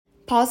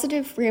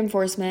Positive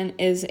reinforcement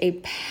is a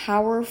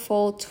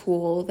powerful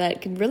tool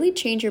that can really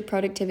change your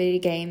productivity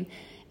game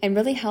and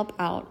really help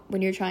out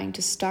when you're trying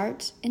to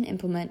start and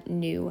implement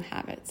new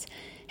habits.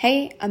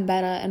 Hey, I'm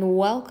Betta, and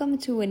welcome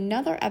to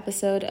another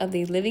episode of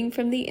the Living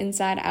from the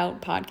Inside Out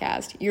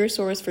podcast, your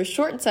source for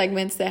short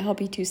segments that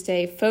help you to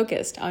stay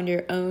focused on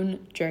your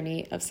own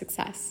journey of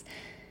success.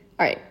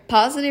 All right,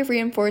 positive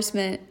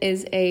reinforcement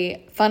is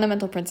a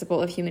fundamental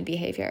principle of human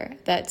behavior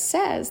that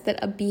says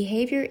that a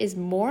behavior is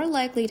more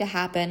likely to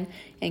happen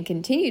and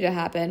continue to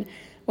happen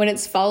when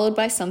it's followed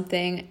by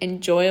something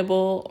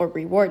enjoyable or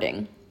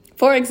rewarding.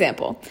 For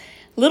example,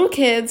 little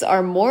kids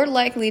are more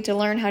likely to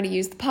learn how to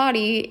use the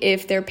potty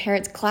if their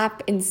parents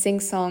clap and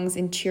sing songs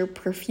and cheer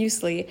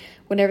profusely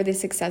whenever they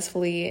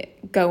successfully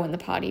go in the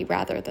potty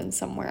rather than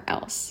somewhere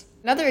else.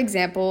 Another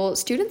example,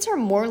 students are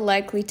more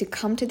likely to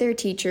come to their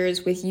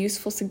teachers with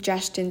useful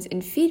suggestions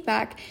and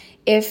feedback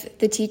if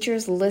the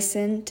teachers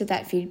listen to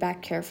that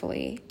feedback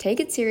carefully,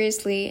 take it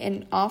seriously,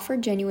 and offer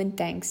genuine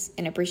thanks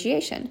and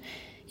appreciation.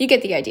 You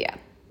get the idea.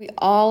 We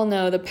all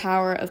know the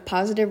power of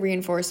positive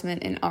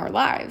reinforcement in our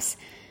lives.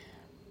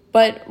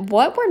 But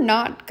what we're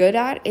not good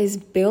at is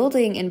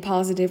building in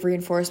positive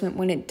reinforcement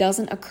when it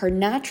doesn't occur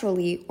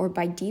naturally or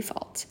by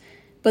default.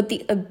 But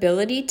the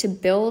ability to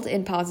build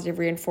in positive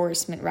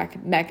reinforcement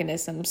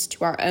mechanisms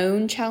to our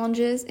own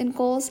challenges and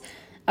goals,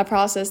 a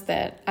process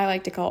that I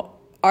like to call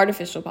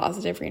artificial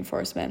positive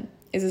reinforcement,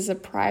 is a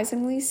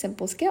surprisingly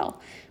simple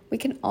skill we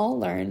can all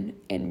learn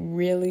and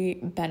really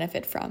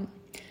benefit from.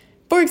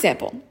 For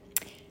example,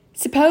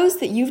 suppose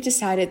that you've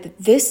decided that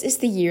this is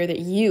the year that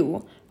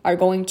you are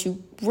going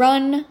to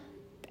run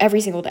every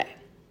single day.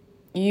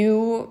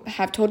 You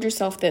have told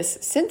yourself this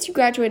since you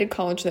graduated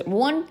college, that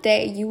one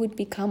day you would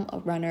become a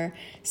runner,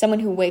 someone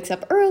who wakes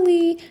up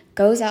early,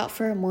 goes out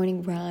for a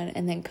morning run,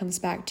 and then comes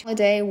back to a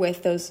day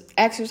with those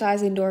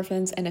exercise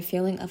endorphins and a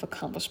feeling of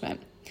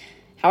accomplishment.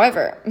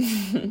 However,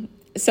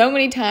 so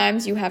many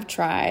times you have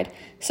tried,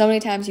 so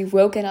many times you've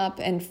woken up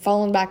and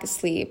fallen back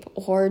asleep,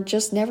 or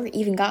just never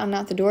even gotten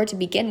out the door to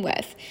begin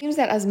with. It seems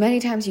that as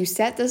many times you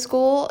set this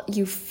goal,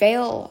 you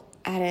fail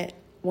at it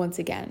once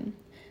again.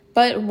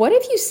 But what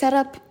if you set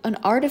up an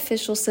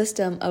artificial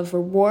system of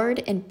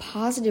reward and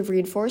positive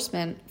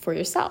reinforcement for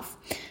yourself?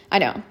 I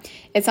know,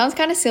 it sounds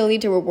kind of silly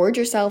to reward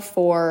yourself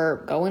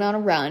for going on a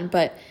run,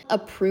 but a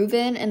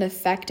proven and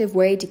effective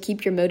way to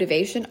keep your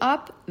motivation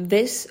up,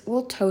 this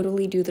will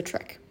totally do the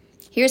trick.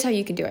 Here's how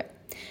you can do it.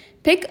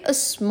 Pick a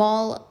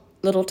small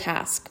little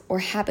task or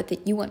habit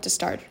that you want to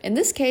start. In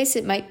this case,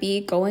 it might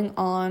be going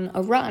on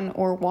a run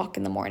or walk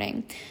in the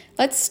morning.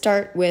 Let's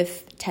start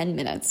with 10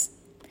 minutes.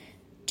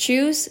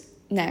 Choose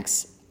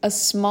next, a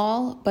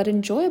small but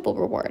enjoyable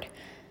reward.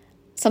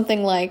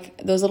 Something like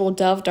those little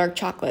Dove dark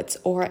chocolates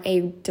or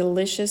a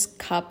delicious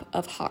cup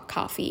of hot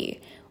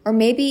coffee. Or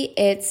maybe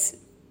it's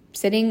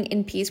sitting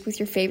in peace with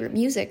your favorite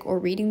music or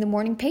reading the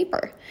morning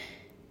paper.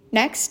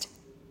 Next,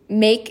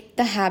 make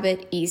the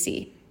habit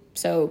easy.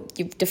 So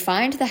you've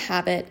defined the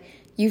habit,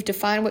 you've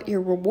defined what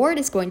your reward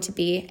is going to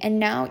be, and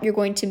now you're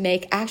going to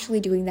make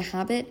actually doing the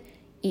habit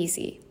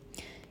easy.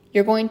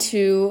 You're going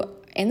to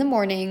in the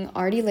morning,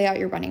 already lay out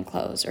your running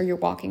clothes or your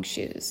walking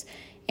shoes.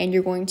 And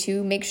you're going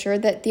to make sure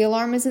that the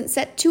alarm isn't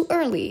set too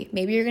early.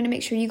 Maybe you're going to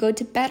make sure you go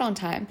to bed on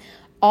time.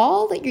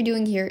 All that you're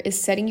doing here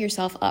is setting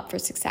yourself up for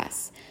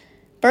success.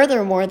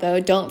 Furthermore, though,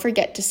 don't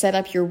forget to set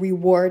up your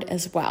reward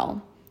as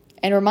well.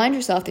 And remind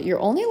yourself that you're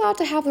only allowed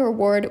to have the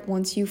reward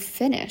once you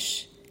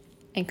finish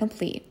and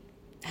complete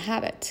a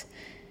habit.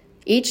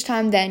 Each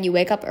time then you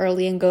wake up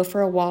early and go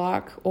for a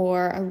walk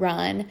or a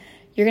run,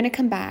 you're going to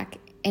come back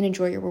and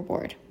enjoy your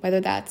reward, whether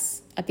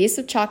that's a piece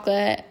of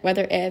chocolate,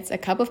 whether it's a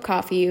cup of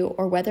coffee,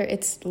 or whether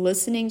it's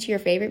listening to your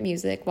favorite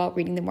music while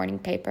reading the morning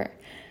paper.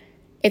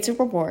 It's a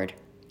reward,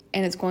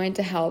 and it's going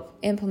to help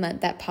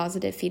implement that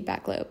positive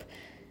feedback loop.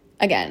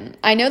 Again,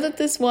 I know that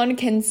this one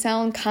can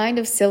sound kind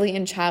of silly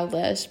and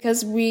childish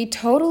because we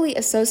totally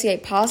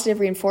associate positive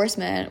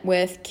reinforcement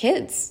with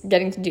kids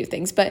getting to do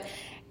things, but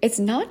it's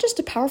not just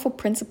a powerful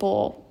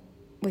principle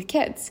with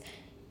kids.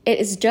 It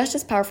is just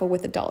as powerful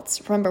with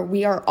adults. Remember,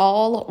 we are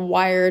all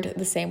wired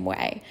the same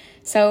way.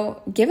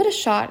 So give it a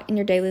shot in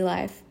your daily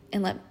life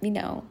and let me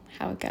know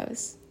how it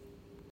goes.